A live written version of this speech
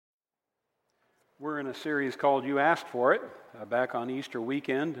We're in a series called You Asked For It. Back on Easter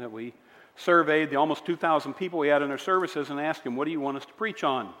weekend, we surveyed the almost 2,000 people we had in our services and asked them, what do you want us to preach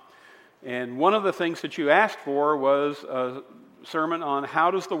on? And one of the things that you asked for was a sermon on how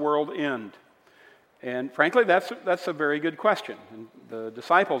does the world end? And frankly, that's a very good question. And the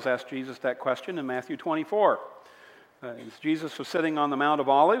disciples asked Jesus that question in Matthew 24. As Jesus was sitting on the Mount of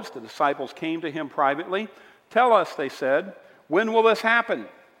Olives, the disciples came to him privately. Tell us, they said, when will this happen?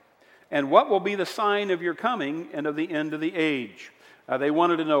 And what will be the sign of your coming and of the end of the age? They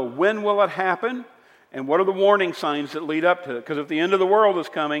wanted to know, when will it happen? And what are the warning signs that lead up to it? Because if the end of the world is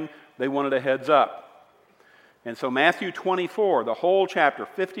coming, they wanted a heads up. And so Matthew 24, the whole chapter,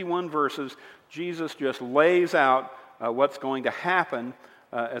 51 verses, Jesus just lays out what's going to happen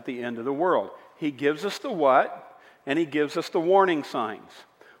at the end of the world. He gives us the what, and he gives us the warning signs.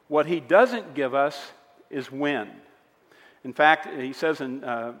 What he doesn't give us is when. In fact, he says in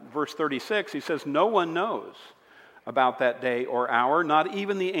verse 36, he says, no one knows about that day or hour, not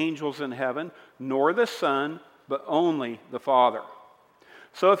even the angels in heaven, nor the Son, but only the Father.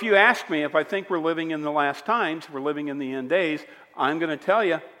 So if you ask me if I think we're living in the last times, we're living in the end days, I'm going to tell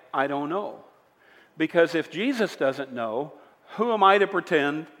you, I don't know. Because if Jesus doesn't know, who am I to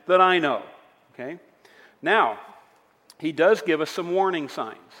pretend that I know? Okay? Now, he does give us some warning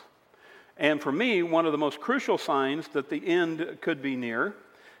signs. And for me, one of the most crucial signs that the end could be near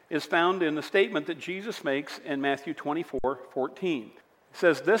is found in the statement that Jesus makes in Matthew 24:14. It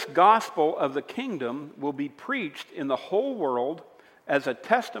says, this gospel of the kingdom will be preached in the whole world as a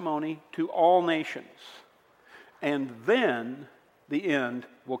testimony to all nations, and then the end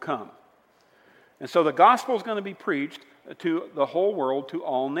will come. And so the gospel is going to be preached to the whole world, to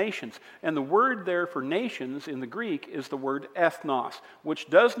all nations. And the word there for nations in the Greek is the word ethnos, which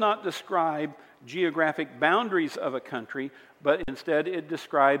does not describe geographic boundaries of a country, but instead it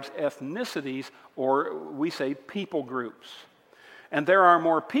describes ethnicities, or we say people groups. And there are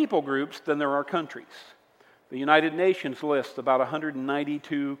more people groups than there are countries. The United Nations lists about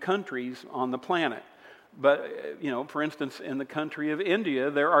 192 countries on the planet. But, for instance, in the country of India,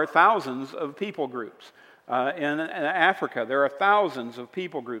 there are thousands of people groups. In Africa, there are thousands of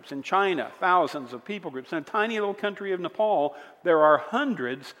people groups. In China, thousands of people groups. In a tiny little country of Nepal, there are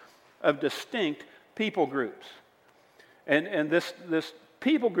hundreds of distinct people groups. And this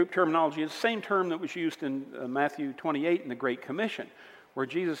people group terminology is the same term that was used in Matthew 28 in the Great Commission, where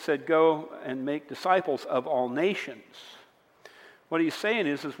Jesus said, go and make disciples of all nations. What he's saying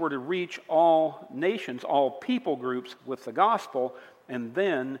is we're to reach all nations, all people groups with the gospel, and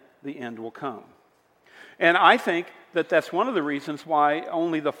then the end will come. And I think that that's one of the reasons why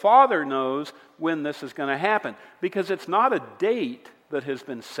only the Father knows when this is going to happen. Because it's not a date that has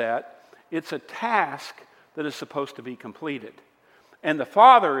been set, it's a task that is supposed to be completed. And the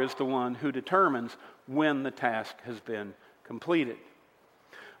Father is the one who determines when the task has been completed.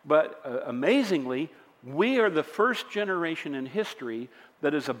 But amazingly, we are the first generation in history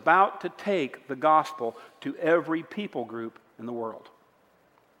that is about to take the gospel to every people group in the world.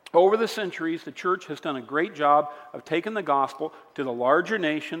 Over the centuries, the church has done a great job of taking the gospel to the larger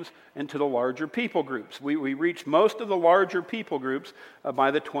nations and to the larger people groups. We reached most of the larger people groups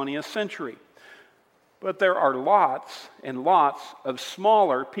by the 20th century. But there are lots and lots of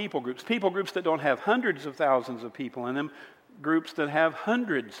smaller people groups that don't have hundreds of thousands of people in them, groups that have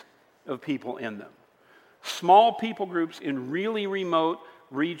hundreds of people in them. Small people groups in really remote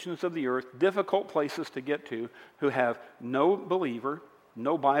regions of the earth, difficult places to get to, who have no believer,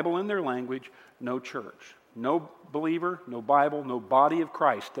 no Bible in their language, no church. No believer, no Bible, no body of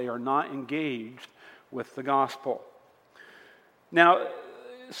Christ. They are not engaged with the gospel. Now,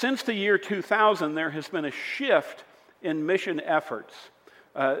 since the year 2000, there has been a shift in mission efforts.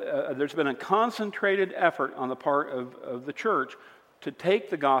 There's been a concentrated effort on the part of the church to take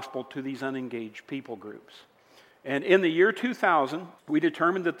the gospel to these unengaged people groups. And in the year 2000, we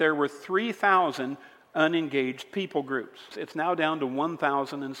determined that there were 3,000 unengaged people groups. It's now down to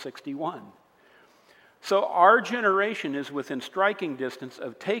 1,061. So our generation is within striking distance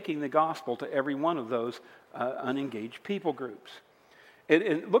of taking the gospel to every one of those unengaged people groups.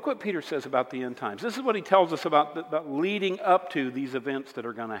 And look what Peter says about the end times. This is what he tells us about leading up to these events that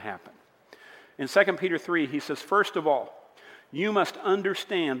are going to happen. In 2 Peter 3, he says, first of all, you must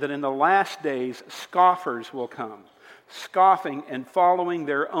understand that in the last days scoffers will come, scoffing and following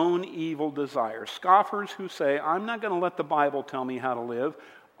their own evil desires. Scoffers who say, I'm not going to let the Bible tell me how to live.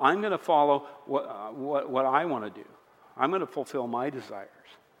 I'm going to follow what I want to do. I'm going to fulfill my desires.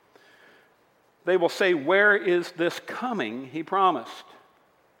 They will say, where is this coming he promised?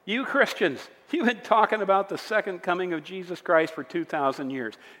 You Christians, you've been talking about the second coming of Jesus Christ for 2,000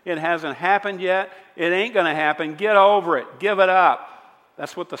 years. It hasn't happened yet. It ain't going to happen. Get over it. Give it up.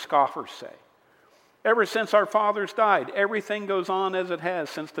 That's what the scoffers say. Ever since our fathers died, everything goes on as it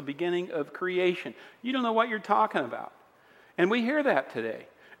has since the beginning of creation. You don't know what you're talking about. And we hear that today.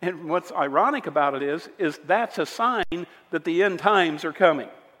 And what's ironic about it is that's a sign that the end times are coming.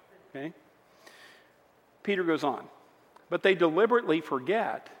 Okay? Peter goes on. But they deliberately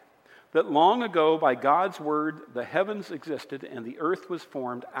forget that long ago, by God's word, the heavens existed and the earth was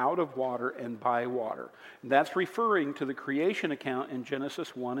formed out of water and by water. And that's referring to the creation account in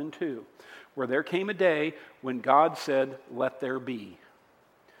Genesis 1 and 2, where there came a day when God said, "Let there be."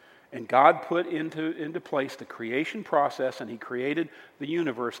 And God put into place the creation process, and he created the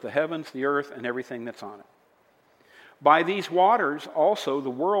universe, the heavens, the earth, and everything that's on it. By these waters, also, the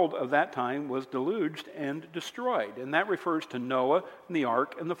world of that time was deluged and destroyed. And that refers to Noah and the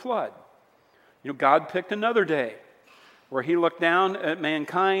ark and the flood. You know, God picked another day where he looked down at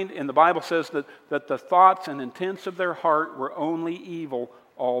mankind, and the Bible says that the thoughts and intents of their heart were only evil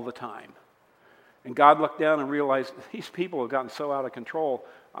all the time. And God looked down and realized, these people have gotten so out of control,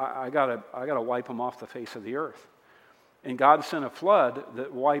 I gotta wipe them off the face of the earth. And God sent a flood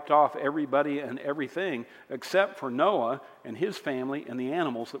that wiped off everybody and everything except for Noah and his family and the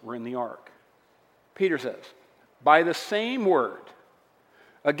animals that were in the ark. Peter says, by the same word,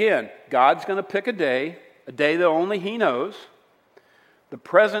 again, God's going to pick a day that only he knows. The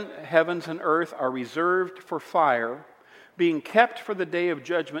present heavens and earth are reserved for fire, being kept for the day of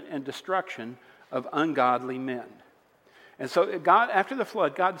judgment and destruction of ungodly men. And so God, after the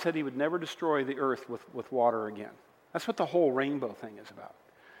flood, God said he would never destroy the earth with water again. That's what the whole rainbow thing is about.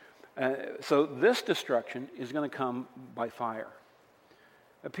 So this destruction is going to come by fire.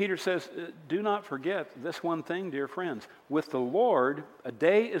 Peter says, do not forget this one thing, dear friends. With the Lord, a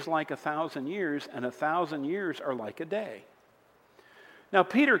day is like 1,000 years, and 1,000 years are like a day. Now,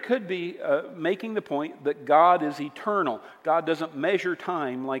 Peter could be making the point that God is eternal. God doesn't measure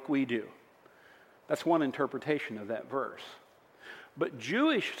time like we do. That's one interpretation of that verse. But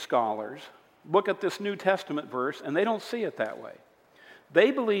Jewish scholars look at this New Testament verse, and they don't see it that way. They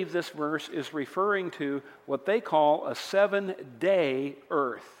believe this verse is referring to what they call a 7-day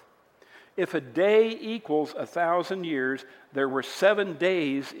earth. If a day equals 1,000 years, there were 7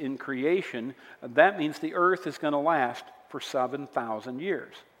 days in creation. That means the earth is going to last for 7,000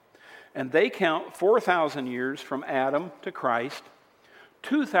 years. And they count 4,000 years from Adam to Christ,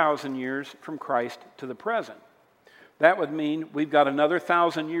 2,000 years from Christ to the present. That would mean we've got another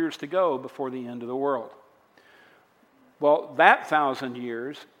 1,000 years to go before the end of the world. Well, that 1,000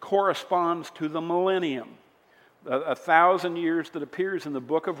 years corresponds to the millennium, 1,000 years that appears in the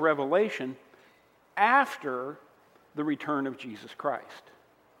book of Revelation after the return of Jesus Christ.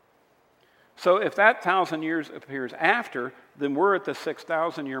 So if that 1,000 years appears after, then we're at the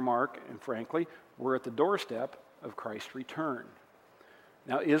 6,000-year mark, and frankly, we're at the doorstep of Christ's return.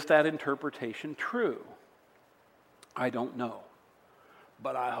 Now, is that interpretation true? I don't know,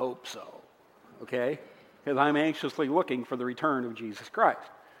 but I hope so, okay? Because I'm anxiously looking for the return of Jesus Christ.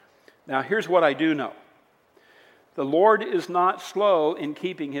 Now, here's what I do know. The Lord is not slow in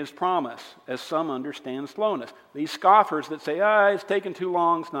keeping his promise, as some understand slowness. These scoffers that say, it's taken too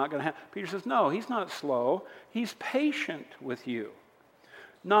long, it's not going to happen. Peter says, no, he's not slow. He's patient with you,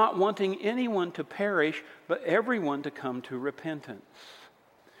 not wanting anyone to perish, but everyone to come to repentance.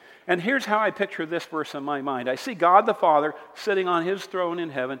 And here's how I picture this verse in my mind. I see God the Father sitting on his throne in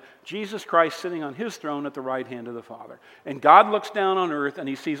heaven, Jesus Christ sitting on his throne at the right hand of the Father. And God looks down on earth and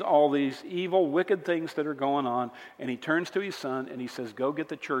he sees all these evil, wicked things that are going on, and he turns to his son and he says, go get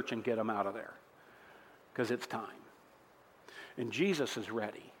the church and get them out of there, because it's time. And Jesus is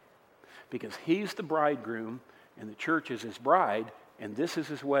ready, because he's the bridegroom and the church is his bride, and this is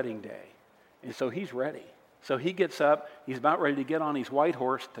his wedding day. And so he's ready. So he gets up, he's about ready to get on his white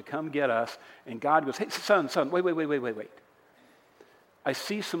horse to come get us, and God goes, hey, son, wait. I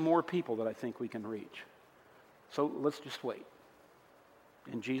see some more people that I think we can reach. So let's just wait.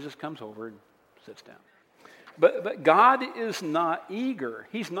 And Jesus comes over and sits down. But God is not eager.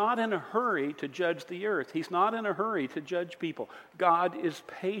 He's not in a hurry to judge the earth. He's not in a hurry to judge people. God is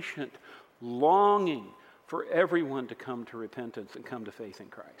patient, longing for everyone to come to repentance and come to faith in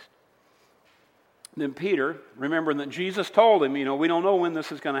Christ. Then Peter, remembering that Jesus told him, we don't know when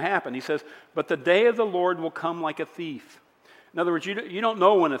this is going to happen. He says, but the day of the Lord will come like a thief. In other words, you don't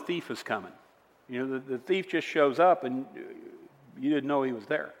know when a thief is coming. The thief just shows up and you didn't know he was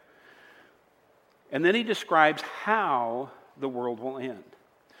there. And then he describes how the world will end.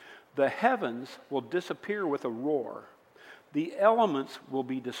 The heavens will disappear with a roar. the elements will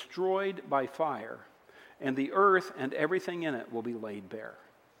be destroyed by fire, and the earth and everything in it will be laid bare.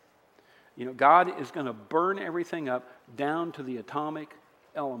 You know, God is going to burn everything up down to the atomic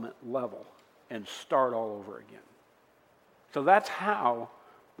element level and start all over again. So that's how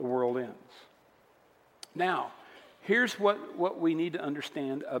the world ends. Now, here's what we need to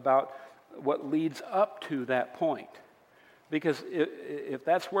understand about what leads up to that point. Because if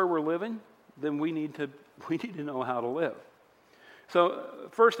that's where we're living, then we need to know how to live. So,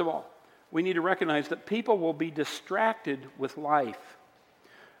 first of all, we need to recognize that people will be distracted with life.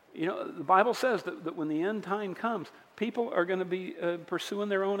 You know, the Bible says that when the end time comes, people are going to be pursuing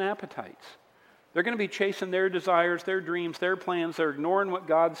their own appetites. They're going to be chasing their desires, their dreams, their plans. They're ignoring what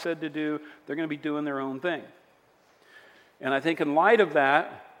God said to do. They're going to be doing their own thing. And I think in light of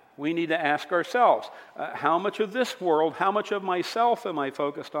that, we need to ask ourselves, how much of this world, how much of myself am I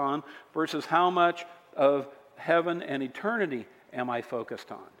focused on versus how much of heaven and eternity am I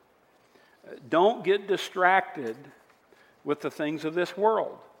focused on? Don't get distracted with the things of this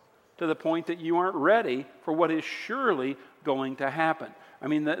world to the point that you aren't ready for what is surely going to happen. I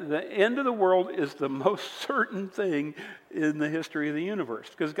mean, the end of the world is the most certain thing in the history of the universe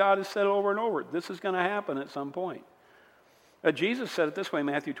because God has said over and over, this is going to happen at some point. Jesus said it this way in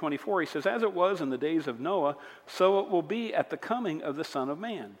Matthew 24. He says, as it was in the days of Noah, so it will be at the coming of the Son of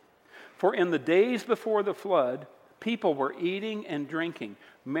Man. For in the days before the flood, people were eating and drinking,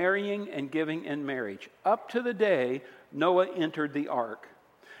 marrying and giving in marriage, up to the day Noah entered the ark.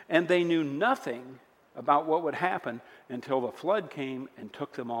 And they knew nothing about what would happen until the flood came and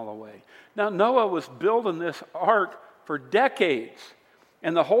took them all away. Now, Noah was building this ark for decades.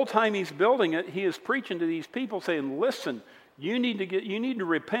 And the whole time he's building it, he is preaching to these people saying, listen, you need to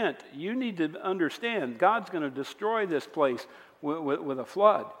repent. You need to understand God's going to destroy this place with a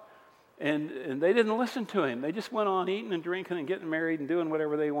flood. And they didn't listen to him. They just went on eating and drinking and getting married and doing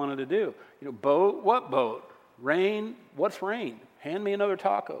whatever they wanted to do. You know, boat? What boat? Rain? What's rain? Hand me another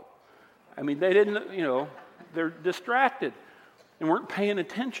taco. I mean, they didn't, they're distracted and weren't paying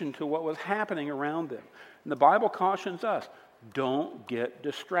attention to what was happening around them. And the Bible cautions us, don't get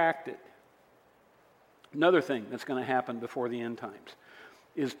distracted. Another thing that's going to happen before the end times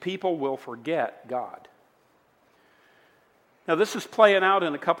is people will forget God. Now, this is playing out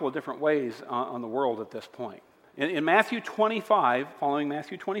in a couple of different ways on the world at this point. In Matthew 25, following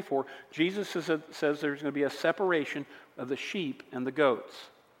Matthew 24, Jesus says there's going to be a separation of the sheep and the goats.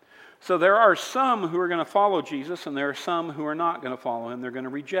 So there are some who are going to follow Jesus, and there are some who are not going to follow him. They're going to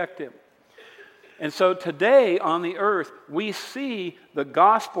reject him. And so today on the earth, we see the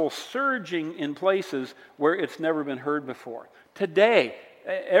gospel surging in places where it's never been heard before. Today,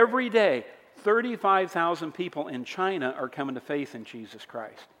 every day, 35,000 people in China are coming to faith in Jesus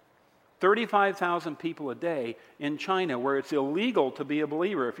Christ. 35,000 people a day in China where it's illegal to be a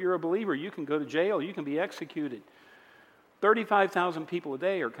believer. If you're a believer, you can go to jail, you can be executed. 35,000 people a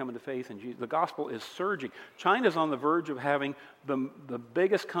day are coming to faith in Jesus. The gospel is surging. China's on the verge of having the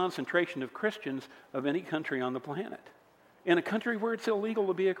biggest concentration of Christians of any country on the planet. In a country where it's illegal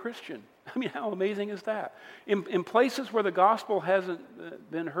to be a Christian. I mean, how amazing is that? In places where the gospel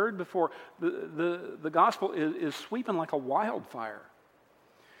hasn't been heard before, the gospel is sweeping like a wildfire.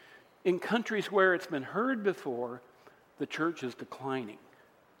 In countries where it's been heard before, the church is declining.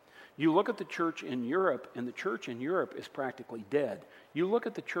 You look at the church in Europe, and the church in Europe is practically dead. You look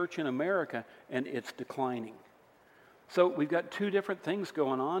at the church in America, and it's declining. So we've got two different things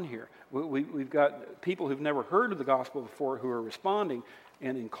going on here. We've got people who've never heard of the gospel before who are responding,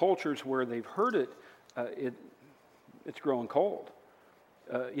 and in cultures where they've heard it, it's growing cold.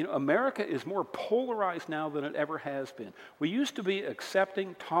 America is more polarized now than it ever has been. We used to be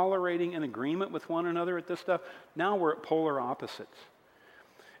accepting, tolerating, and agreement with one another at this stuff. Now we're at polar opposites.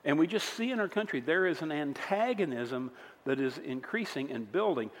 And we just see in our country there is an antagonism that is increasing and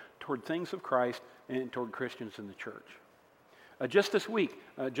building toward things of Christ and toward Christians in the church. Just this week,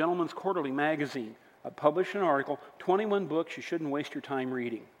 Gentleman's Quarterly magazine published an article, 21 books you shouldn't waste your time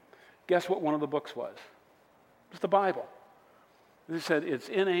reading. Guess what one of the books was? It was the Bible. They said it's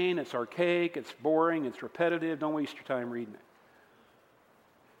inane, it's archaic, it's boring, it's repetitive, don't waste your time reading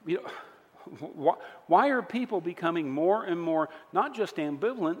it. Why are people becoming more and more, not just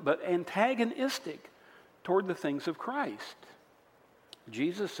ambivalent, but antagonistic toward the things of Christ?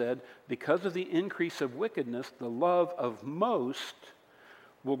 Jesus said, because of the increase of wickedness, the love of most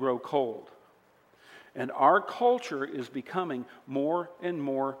will grow cold. And our culture is becoming more and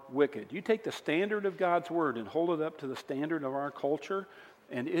more wicked. You take the standard of God's word and hold it up to the standard of our culture,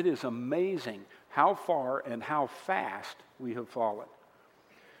 and it is amazing how far and how fast we have fallen.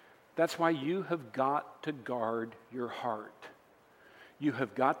 That's why you have got to guard your heart. You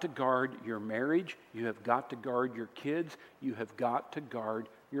have got to guard your marriage. You have got to guard your kids. You have got to guard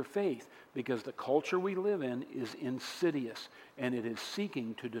your faith, because the culture we live in is insidious and it is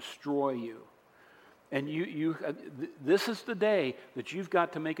seeking to destroy you. And this is the day that you've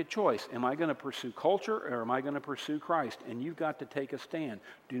got to make a choice. Am I going to pursue culture or am I going to pursue Christ? And you've got to take a stand.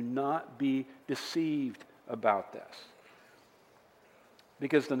 Do not be deceived about this.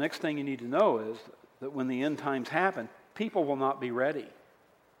 Because the next thing you need to know is that when the end times happen, people will not be ready.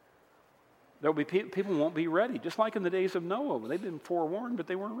 There'll be people won't be ready, just like in the days of Noah. They've been forewarned, but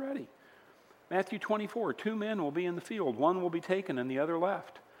they weren't ready. Matthew 24, 2 men will be in the field, one will be taken and the other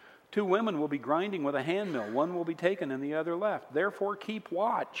left. 2 women will be grinding with a handmill, one will be taken and the other left. Therefore keep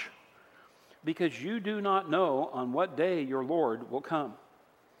watch, because you do not know on what day your Lord will come.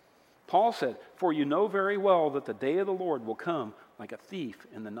 Paul said, for you know very well that the day of the Lord will come like a thief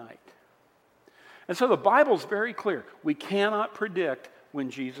in the night. And so the Bible's very clear. We cannot predict when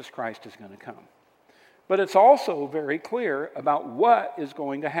Jesus Christ is going to come. But it's also very clear about what is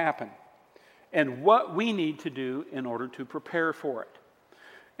going to happen and what we need to do in order to prepare for it.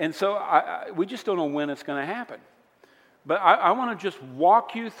 And so we just don't know when it's going to happen. But I want to just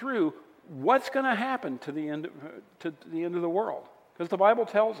walk you through what's going to happen to the end of the world, because the Bible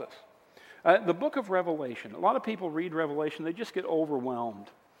tells us. The book of Revelation, a lot of people read Revelation, they just get overwhelmed.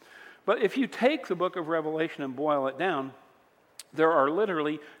 But if you take the book of Revelation and boil it down, there are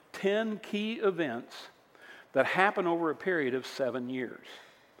literally 10 key events that happen over a period of 7 years.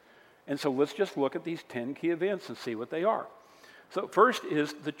 And so let's just look at these 10 key events and see what they are. So first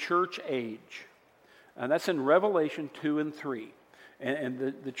is the church age. And that's in Revelation 2 and 3.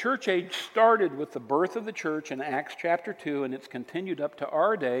 And the church age started with the birth of the church in Acts chapter 2, and it's continued up to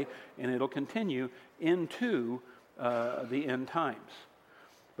our day, and it'll continue into the end times.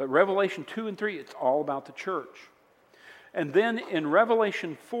 But Revelation 2 and 3, it's all about the church. And then in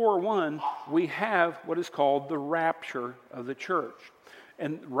Revelation 4:1, we have what is called the rapture of the church.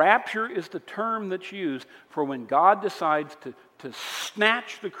 And rapture is the term that's used for when God decides to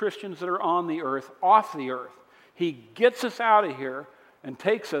snatch the Christians that are on the earth off the earth. He gets us out of here and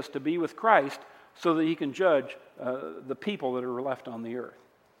takes us to be with Christ so that he can judge the people that are left on the earth.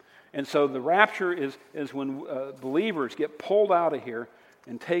 And so the rapture is when believers get pulled out of here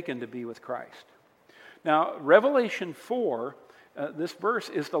and taken to be with Christ. Now, Revelation 4, this verse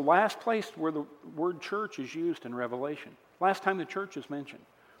is the last place where the word church is used in Revelation. Last time the church is mentioned.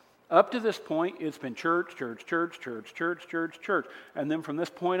 Up to this point, it's been church, church, church, church, church, church, church. And then from this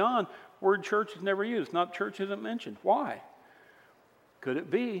point on, word church is never used. Not church isn't mentioned. Why? Could it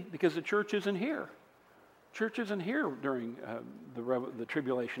be because the church isn't here? Church isn't here during the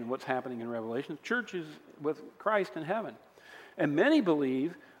tribulation and what's happening in Revelation. Church is with Christ in heaven. And many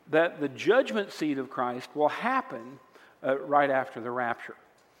believe that the judgment seat of Christ will happen right after the rapture.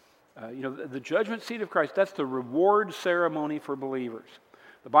 The judgment seat of Christ, that's the reward ceremony for believers.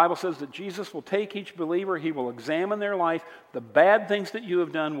 The Bible says that Jesus will take each believer, he will examine their life. The bad things that you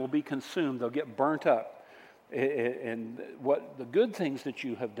have done will be consumed. They'll get burnt up. And what the good things that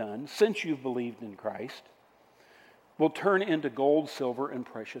you have done since you've believed in Christ will turn into gold, silver, and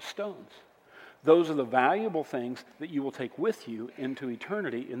precious stones. Those are the valuable things that you will take with you into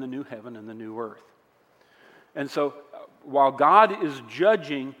eternity in the new heaven and the new earth. And so while God is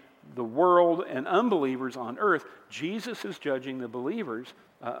judging the world and unbelievers on earth, Jesus is judging the believers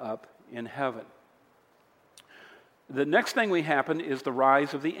up in heaven. The next thing we happen is the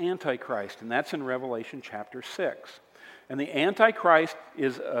rise of the Antichrist, and that's in Revelation chapter 6. And the Antichrist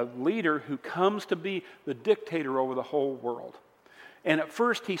is a leader who comes to be the dictator over the whole world. And at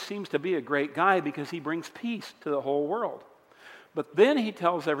first he seems to be a great guy because he brings peace to the whole world. But then he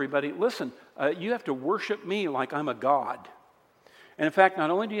tells everybody, listen, you have to worship me like I'm a god. And in fact, not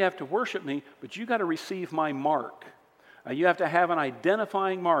only do you have to worship me, but you got to receive my mark. You have to have an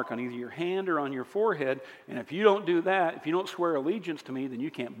identifying mark on either your hand or on your forehead. And if you don't do that, if you don't swear allegiance to me, then you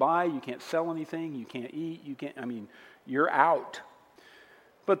can't buy, you can't sell anything, you can't eat, you're out.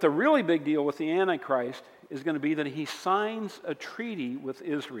 But the really big deal with the Antichrist is going to be that he signs a treaty with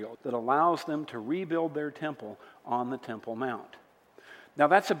Israel that allows them to rebuild their temple on the Temple Mount. Now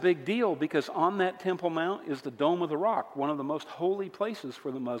that's a big deal because on that Temple Mount is the Dome of the Rock, one of the most holy places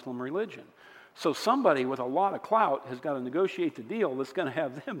for the Muslim religion. So somebody with a lot of clout has got to negotiate the deal that's going to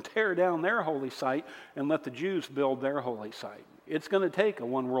have them tear down their holy site and let the Jews build their holy site. It's going to take a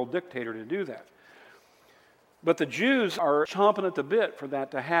one-world dictator to do that. But the Jews are chomping at the bit for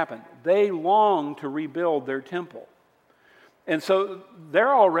that to happen. They long to rebuild their temple. And so they're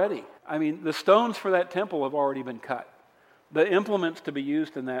all ready. The stones for that temple have already been cut. The implements to be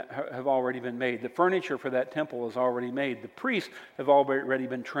used in that have already been made. The furniture for that temple is already made. The priests have already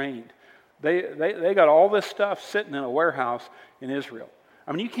been trained. They got all this stuff sitting in a warehouse in Israel.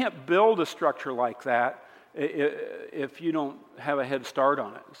 I mean, you can't build a structure like that if you don't have a head start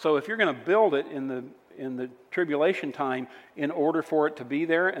on it. So if you're going to build it in the tribulation time, in order for it to be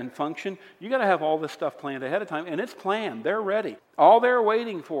there and function, you got to have all this stuff planned ahead of time, and it's planned. They're ready. All they're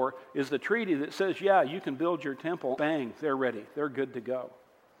waiting for is the treaty that says, yeah, you can build your temple. Bang, they're ready. They're good to go.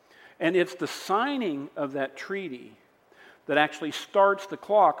 And it's the signing of that treaty that actually starts the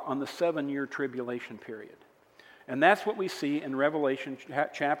clock on the 7-year tribulation period. And that's what we see in Revelation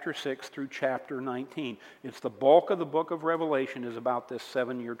chapter 6 through chapter 19. It's the bulk of the book of Revelation is about this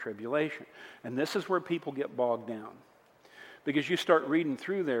 7-year tribulation. And this is where people get bogged down. Because you start reading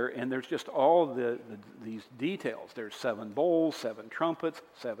through there, and there's just all these details. There's 7 bowls, 7 trumpets,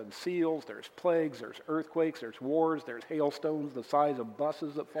 7 seals, there's plagues, there's earthquakes, there's wars, there's hailstones the size of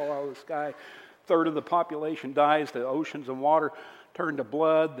buses that fall out of the sky. A third of the population dies, the oceans and water turn to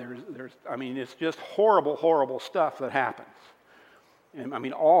blood. It's just horrible, horrible stuff that happens.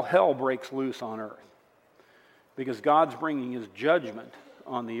 And all hell breaks loose on earth because God's bringing his judgment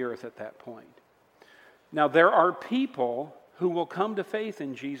on the earth at that point. Now, there are people who will come to faith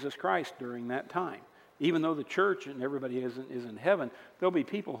in Jesus Christ during that time. Even though the church and everybody is in heaven, there'll be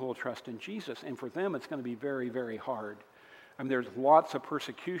people who will trust in Jesus. And for them, it's going to be very, very hard. There's lots of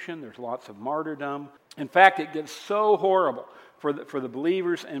persecution. There's lots of martyrdom. In fact, it gets so horrible for the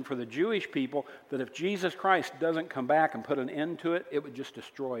believers and for the Jewish people that if Jesus Christ doesn't come back and put an end to it, it would just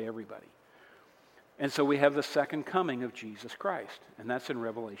destroy everybody. And so we have the second coming of Jesus Christ, and that's in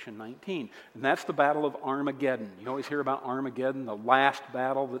Revelation 19. And that's the battle of Armageddon. You always hear about Armageddon, the last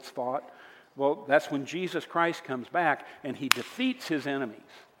battle that's fought. Well, that's when Jesus Christ comes back and he defeats his enemies,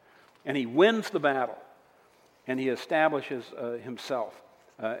 and he wins the battle, and he establishes himself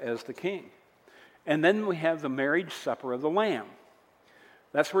as the king. And then we have the marriage supper of the Lamb.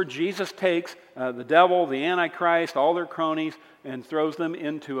 That's where Jesus takes the devil, the Antichrist, all their cronies, and throws them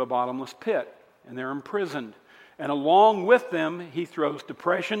into a bottomless pit. And they're imprisoned. And along with them, he throws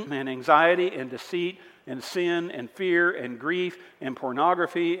depression and anxiety and deceit and sin and fear and grief and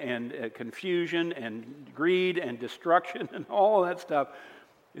pornography and confusion and greed and destruction and all of that stuff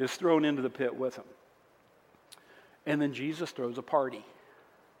is thrown into the pit with him. And then Jesus throws a party.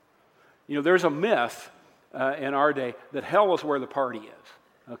 There's a myth in our day that hell is where the party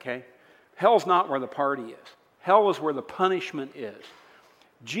is, okay? Hell's not where the party is. Hell is where the punishment is.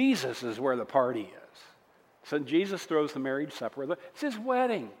 Jesus is where the party is. So Jesus throws the marriage supper. It's his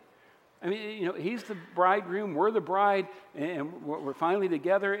wedding. He's the bridegroom, we're the bride, and we're finally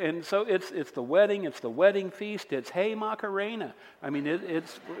together. And so it's the wedding, it's the wedding feast, it's hey Macarena.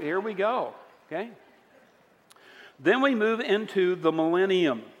 It's here we go, okay? Then we move into the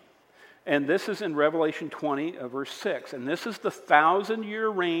millennium. And this is in Revelation 20, verse 6. And this is the 1,000-year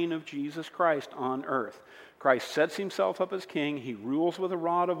reign of Jesus Christ on earth. Christ sets himself up as king. He rules with a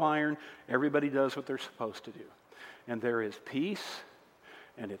rod of iron. Everybody does what they're supposed to do. And there is peace,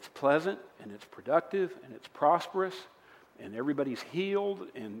 and it's pleasant, and it's productive, and it's prosperous, and everybody's healed,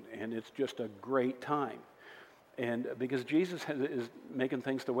 and it's just a great time. And because Jesus is making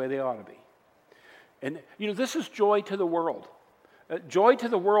things the way they ought to be. And, this is joy to the world. Joy to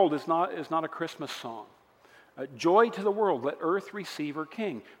the world is not a Christmas song. Joy to the world, let earth receive her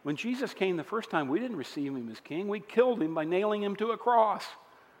king. When Jesus came the first time, we didn't receive him as king. We killed him by nailing him to a cross.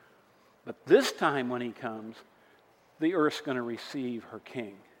 But this time when he comes, the earth's going to receive her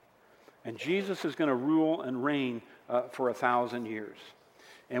king. And Jesus is going to rule and reign for 1,000 years.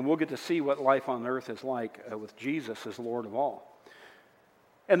 And we'll get to see what life on earth is like with Jesus as Lord of all.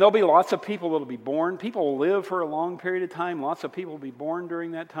 And there'll be lots of people that will be born. People will live for a long period of time. Lots of people will be born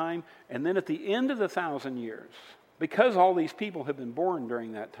during that time. And then at the end of the 1,000 years, because all these people have been born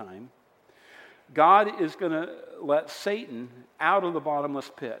during that time, God is going to let Satan out of the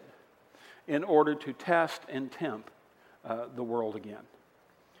bottomless pit in order to test and tempt the world again.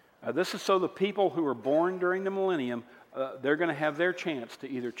 This is so the people who are born during the millennium, they're going to have their chance to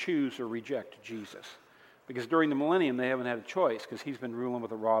either choose or reject Jesus. Because during the millennium, they haven't had a choice because he's been ruling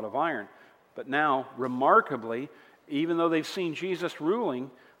with a rod of iron. But now, remarkably, even though they've seen Jesus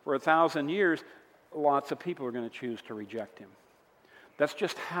ruling for 1,000 years, lots of people are going to choose to reject him. That's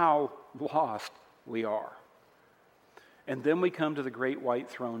just how lost we are. And then we come to the great white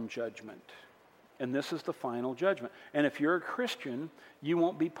throne judgment. And this is the final judgment. And if you're a Christian, you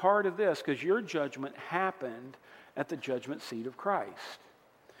won't be part of this because your judgment happened at the judgment seat of Christ.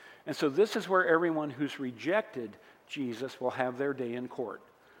 And so this is where everyone who's rejected Jesus will have their day in court.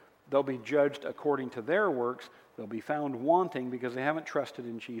 they'll be judged according to their works. They'll be found wanting because they haven't trusted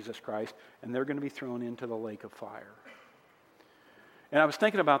in Jesus Christ, and they're going to be thrown into the lake of fire. And I was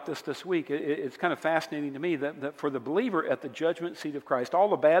thinking about this week. It's kind of fascinating to me that for the believer at the judgment seat of Christ, all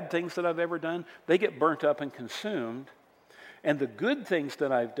the bad things that I've ever done, they get burnt up and consumed. And the good things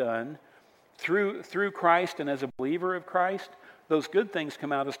that I've done through Christ and as a believer of Christ, those good things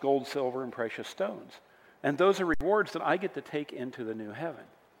come out as gold, silver, and precious stones. And those are rewards that I get to take into the new heaven.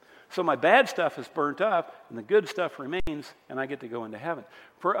 So my bad stuff is burnt up, and the good stuff remains, and I get to go into heaven.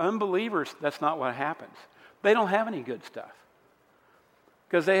 For unbelievers, that's not what happens. They don't have any good stuff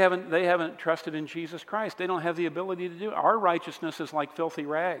because they haven't trusted in Jesus Christ. They don't have the ability to do it. Our righteousness is like filthy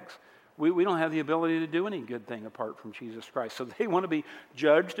rags. We don't have the ability to do any good thing apart from Jesus Christ. So they want to be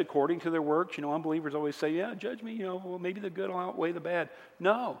judged according to their works. Unbelievers always say, yeah, judge me, well, maybe the good will outweigh the bad.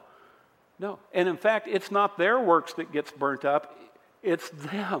 No. And in fact, it's not their works that gets burnt up. It's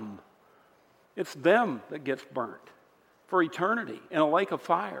them. It's them that gets burnt for eternity in a lake of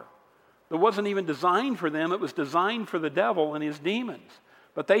fire. That wasn't even designed for them. It was designed for the devil and his demons.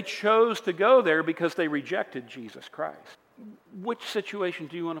 But they chose to go there because they rejected Jesus Christ. Which situation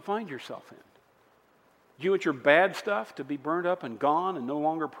do you want to find yourself in? Do you want your bad stuff to be burned up and gone and no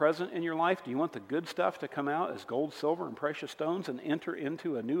longer present in your life? Do you want the good stuff to come out as gold, silver, and precious stones and enter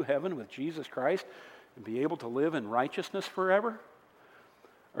into a new heaven with Jesus Christ and be able to live in righteousness forever?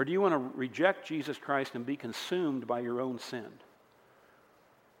 Or do you want to reject Jesus Christ and be consumed by your own sin?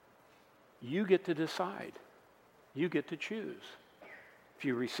 You get to decide. You get to choose. If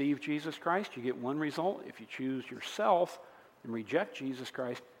you receive Jesus Christ, you get one result. If you choose yourself and reject Jesus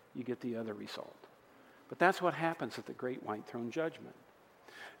Christ, you get the other result. But that's what happens at the great white throne judgment.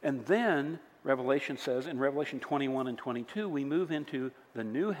 And then Revelation says, in Revelation 21 and 22, we move into the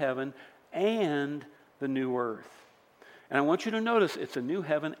new heaven and the new earth. And I want you to notice it's a new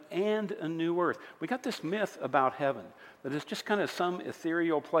heaven and a new earth. We got this myth about heaven, that it's just kind of some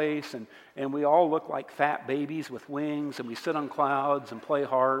ethereal place, and we all look like fat babies with wings, and we sit on clouds and play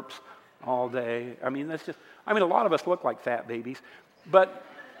harps all day. A lot of us look like fat babies, but,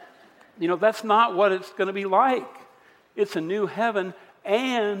 that's not what it's going to be like. It's a new heaven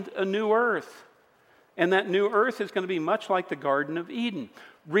and a new earth. And that new earth is going to be much like the Garden of Eden.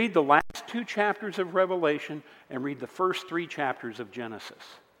 Read the last 2 chapters of Revelation and read the first 3 chapters of Genesis.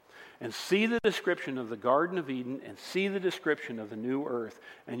 And see the description of the Garden of Eden and see the description of the new earth,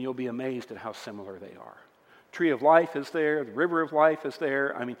 and you'll be amazed at how similar they are. Tree of life is there. The river of life is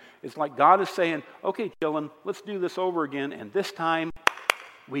there. It's like God is saying, okay, children, let's do this over again, and this time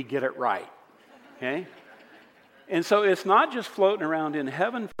we get it right. Okay? And so it's not just floating around in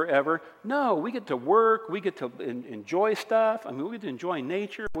heaven forever. No, we get to work. We get to enjoy stuff. We get to enjoy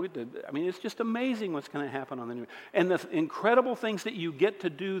nature. It's just amazing what's going to happen on the new. And the incredible things that you get to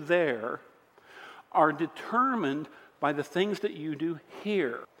do there are determined by the things that you do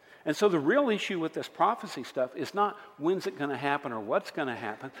here. And so the real issue with this prophecy stuff is not when's it going to happen or what's going to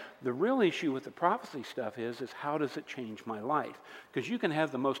happen. The real issue with the prophecy stuff is how does it change my life? Because you can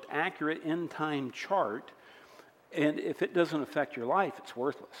have the most accurate end-time chart, and if it doesn't affect your life, it's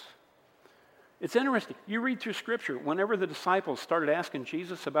worthless. It's interesting. You read through Scripture. Whenever the disciples started asking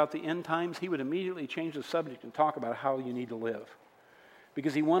Jesus about the end times, he would immediately change the subject and talk about how you need to live.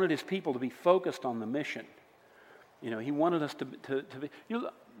 Because he wanted his people to be focused on the mission. He wanted us to be...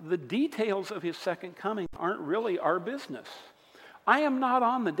 the details of his second coming aren't really our business. I am not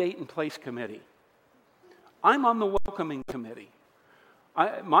on the date and place committee. I'm on the welcoming committee.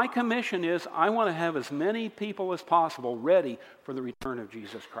 My commission is I want to have as many people as possible ready for the return of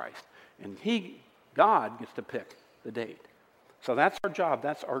Jesus Christ. And God gets to pick the date. So that's our job.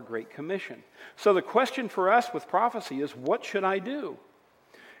 That's our great commission. So the question for us with prophecy is, what should I do?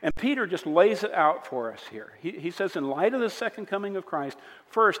 And Peter just lays it out for us here. He says, in light of the second coming of Christ,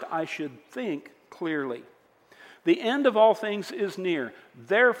 first, I should think clearly. The end of all things is near.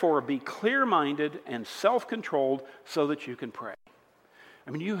 Therefore, be clear-minded and self-controlled so that you can pray.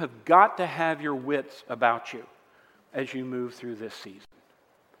 You have got to have your wits about you as you move through this season.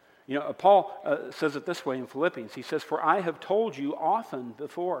 Paul says it this way in Philippians. He says, for I have told you often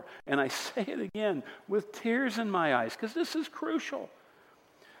before, and I say it again with tears in my eyes, because this is crucial,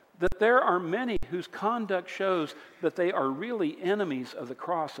 that there are many whose conduct shows that they are really enemies of the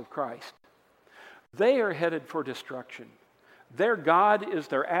cross of Christ. They are headed for destruction. Their God is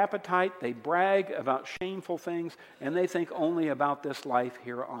their appetite. They brag about shameful things, and they think only about this life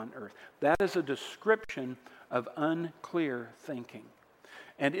here on earth. That is a description of unclear thinking.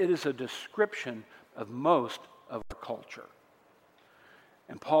 And it is a description of most of our culture.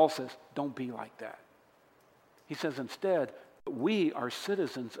 And Paul says, don't be like that. He says instead, We are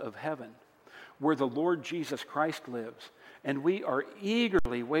citizens of heaven, where the Lord Jesus Christ lives, and we are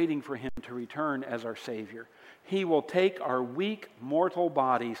eagerly waiting for him to return as our Savior. He will take our weak, mortal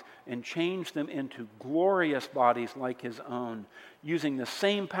bodies and change them into glorious bodies like his own, using the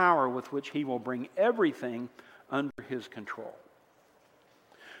same power with which he will bring everything under his control.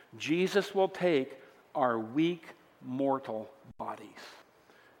 Jesus will take our weak, mortal bodies.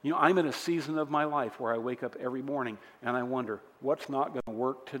 I'm in a season of my life where I wake up every morning and I wonder, what's not going to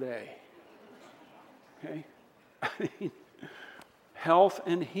work today? Okay? Health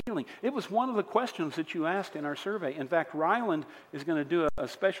and healing. It was one of the questions that you asked in our survey. In fact, Ryland is going to do a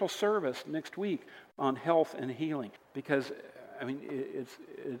special service next week on health and healing because, it's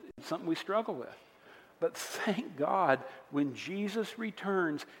something we struggle with. But thank God, when Jesus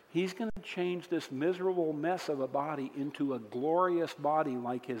returns, he's going to change this miserable mess of a body into a glorious body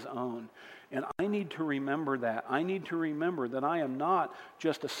like his own. And I need to remember that. I need to remember that I am not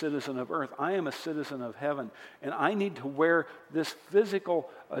just a citizen of earth. I am a citizen of heaven. And I need to wear this physical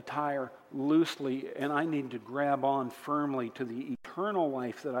attire loosely, and I need to grab on firmly to the eternal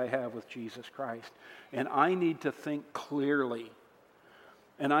life that I have with Jesus Christ. And I need to think clearly.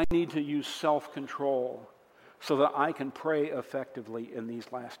 And I need to use self-control so that I can pray effectively in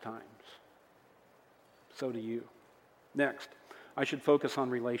these last times. So do you. Next, I should focus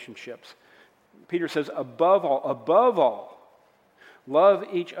on relationships. Peter says, above all, love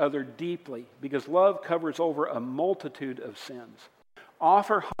each other deeply, because love covers over a multitude of sins.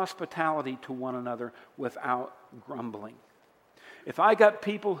 Offer hospitality to one another without grumbling. If I got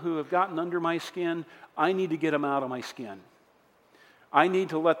people who have gotten under my skin, I need to get them out of my skin. I need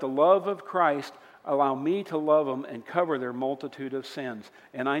to let the love of Christ allow me to love them and cover their multitude of sins.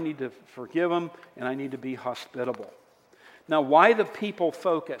 And I need to forgive them, and I need to be hospitable. Now, why the people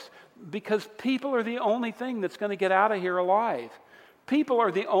focus? Because people are the only thing that's going to get out of here alive. People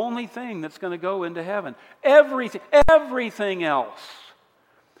are the only thing that's going to go into heaven. Everything else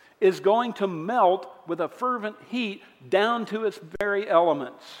is going to melt with a fervent heat down to its very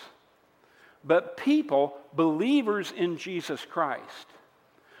elements. But people, believers in Jesus Christ,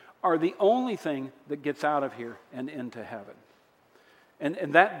 are the only thing that gets out of here and into heaven.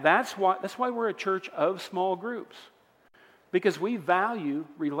 And that's why we're a church of small groups. Because we value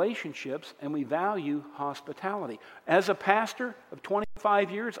relationships and we value hospitality. As a pastor of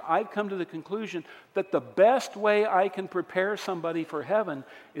 25 years, I've come to the conclusion that the best way I can prepare somebody for heaven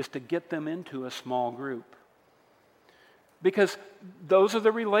is to get them into a small group. Because those are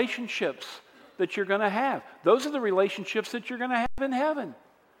the relationships that you're going to have. Those are the relationships that you're going to have in heaven.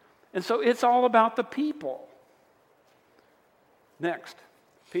 And so it's all about the people. Next,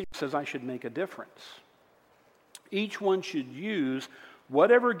 Peter says I should make a difference. Each one should use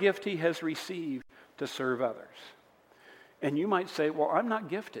whatever gift he has received to serve others. And you might say, well, I'm not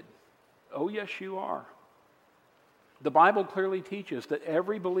gifted. Oh, yes, you are. The Bible clearly teaches that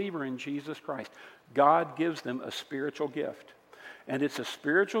every believer in Jesus Christ, God gives them a spiritual gift. And it's a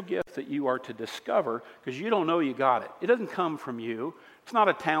spiritual gift that you are to discover because you don't know you got it. It doesn't come from you. It's not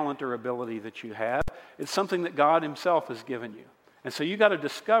a talent or ability that you have. It's something that God himself has given you. And so you got to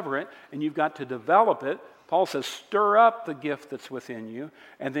discover it and you've got to develop it. Paul says, stir up the gift that's within you,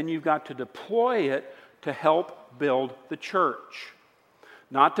 and then you've got to deploy it to help build the church.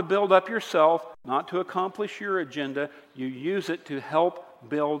 Not to build up yourself, not to accomplish your agenda. You use it to help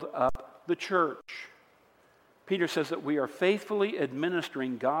build up the church. Peter says that we are faithfully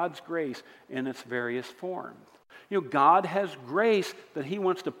administering God's grace in its various forms. God has grace that he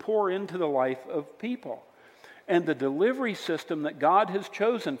wants to pour into the life of people. And the delivery system that God has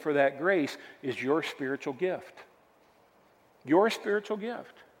chosen for that grace is your spiritual gift. Your spiritual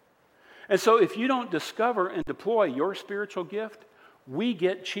gift. And so if you don't discover and deploy your spiritual gift, we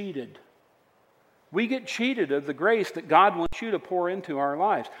get cheated. We get cheated of the grace that God wants you to pour into our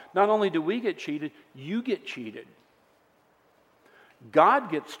lives. Not only do we get cheated, you get cheated. God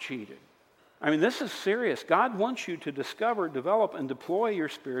gets cheated. This is serious. God wants you to discover, develop, and deploy your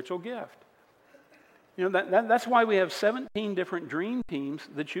spiritual gift. That's why we have 17 different dream teams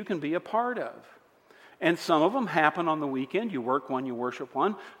that you can be a part of. And some of them happen on the weekend. You work one, you worship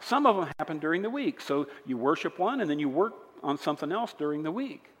one. Some of them happen during the week. So you worship one, and then you work on something else during the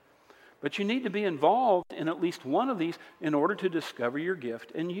week. But you need to be involved in at least one of these in order to discover your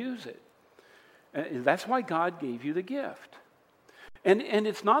gift and use it. That's why God gave you the gift. And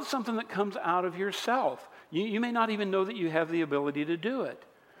it's not something that comes out of yourself. You may not even know that you have the ability to do it.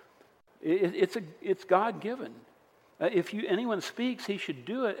 It's God-given. If anyone speaks, he should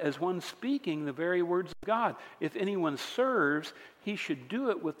do it as one speaking the very words of God. If anyone serves, he should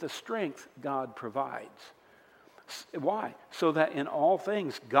do it with the strength God provides. Why? So that in all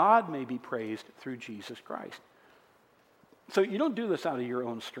things God may be praised through Jesus Christ. So you don't do this out of your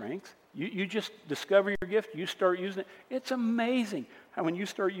own strength. You just discover your gift, you start using it. It's amazing how when you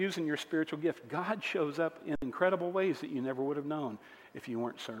start using your spiritual gift, God shows up in incredible ways that you never would have known if you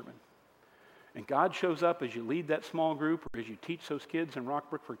weren't serving. And God shows up as you lead that small group or as you teach those kids in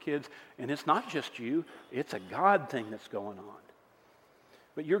Rockbrook for Kids. And it's not just you, it's a God thing that's going on.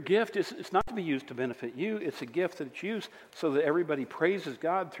 But your gift it's not to be used to benefit you. It's a gift that's used so that everybody praises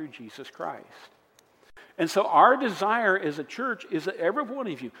God through Jesus Christ. And so our desire as a church is that every one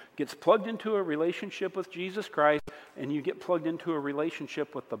of you gets plugged into a relationship with Jesus Christ, and you get plugged into a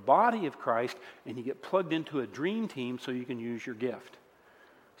relationship with the body of Christ, and you get plugged into a dream team so you can use your gift,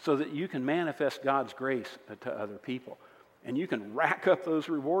 so that you can manifest God's grace to other people. And you can rack up those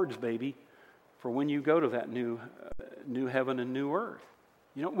rewards, baby, for when you go to that new heaven and new earth.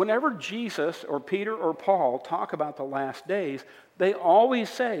 You know, whenever Jesus or Peter or Paul talk about the last days, they always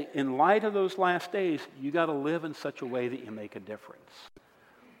say, in light of those last days, you got to live in such a way that you make a difference.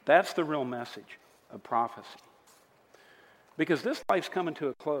 That's the real message of prophecy. Because this life's coming to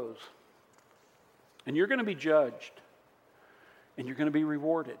a close. And you're going to be judged. And you're going to be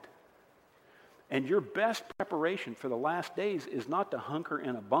rewarded. And your best preparation for the last days is not to hunker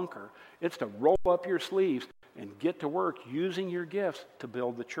in a bunker. It's to roll up your sleeves and get to work using your gifts to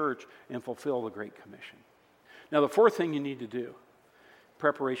build the church and fulfill the Great Commission. Now, the fourth thing you need to do,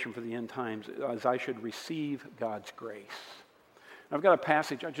 preparation for the end times, is I should receive God's grace. I've got a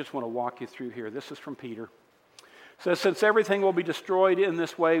passage I just want to walk you through here. This is from Peter. It says, since everything will be destroyed in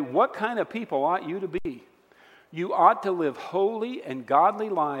this way, what kind of people ought you to be? You ought to live holy and godly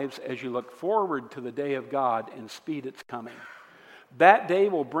lives as you look forward to the day of God and speed its coming. That day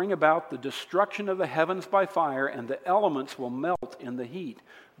will bring about the destruction of the heavens by fire, and the elements will melt in the heat.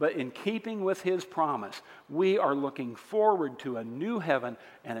 But in keeping with his promise, we are looking forward to a new heaven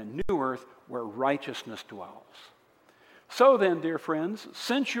and a new earth where righteousness dwells. So then, dear friends,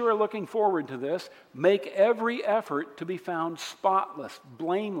 since you are looking forward to this, make every effort to be found spotless,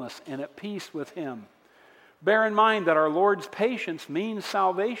 blameless, and at peace with him. Bear in mind that our Lord's patience means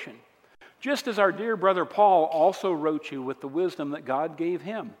salvation, just as our dear brother Paul also wrote you with the wisdom that God gave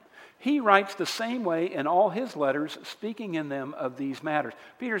him. He writes the same way in all his letters, speaking in them of these matters.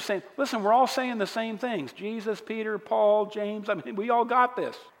 Peter's saying, listen, we're all saying the same things. Jesus, Peter, Paul, James, we all got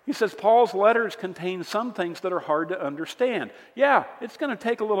this. He says Paul's letters contain some things that are hard to understand. Yeah, it's going to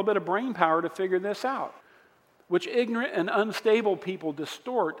take a little bit of brain power to figure this out, which ignorant and unstable people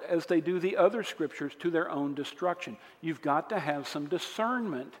distort as they do the other scriptures to their own destruction. You've got to have some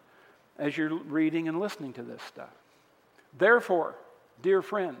discernment as you're reading and listening to this stuff. Therefore, dear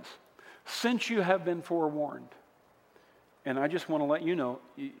friends, since you have been forewarned, and I just want to let you know,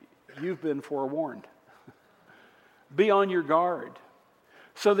 you've been forewarned. Be on your guard,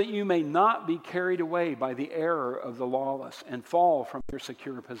 so that you may not be carried away by the error of the lawless and fall from your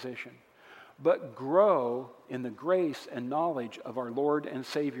secure position, but grow in the grace and knowledge of our Lord and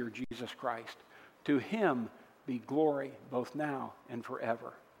Savior Jesus Christ. To him be glory both now and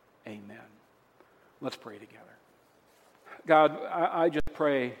forever. Amen. Let's pray together. God, I just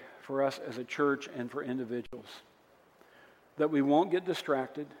pray for us as a church and for individuals that we won't get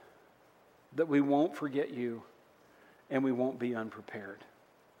distracted, that we won't forget you, and we won't be unprepared.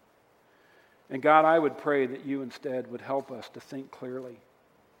 And God, I would pray that you instead would help us to think clearly.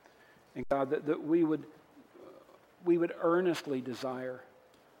 And God, that we would earnestly desire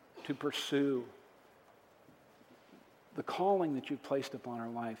to pursue the calling that you've placed upon our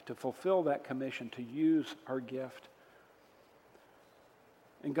life, to fulfill that commission, to use our gift.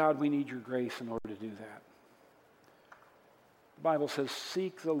 And God, we need your grace in order to do that. The Bible says,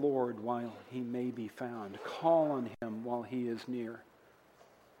 seek the Lord while he may be found. Call on him while he is near.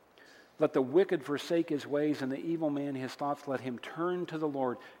 Let the wicked forsake his ways, and the evil man his thoughts. Let him turn to the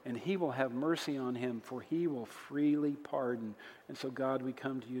Lord, and he will have mercy on him, for he will freely pardon. And so, God, we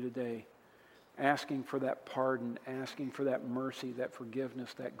come to you today, asking for that pardon, asking for that mercy, that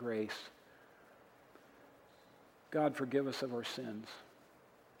forgiveness, that grace. God, forgive us of our sins.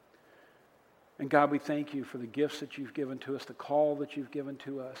 And God, we thank you for the gifts that you've given to us, the call that you've given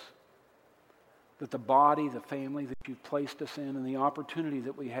to us, that the body, the family that you've placed us in, and the opportunity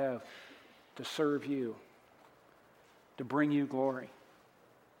that we have to serve you, to bring you glory.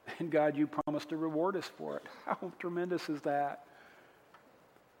 And God, you promised to reward us for it. How tremendous is that?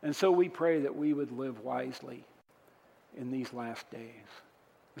 And so we pray that we would live wisely in these last days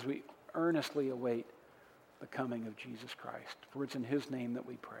as we earnestly await the coming of Jesus Christ. For it's in his name that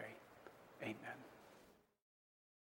we pray. Amen.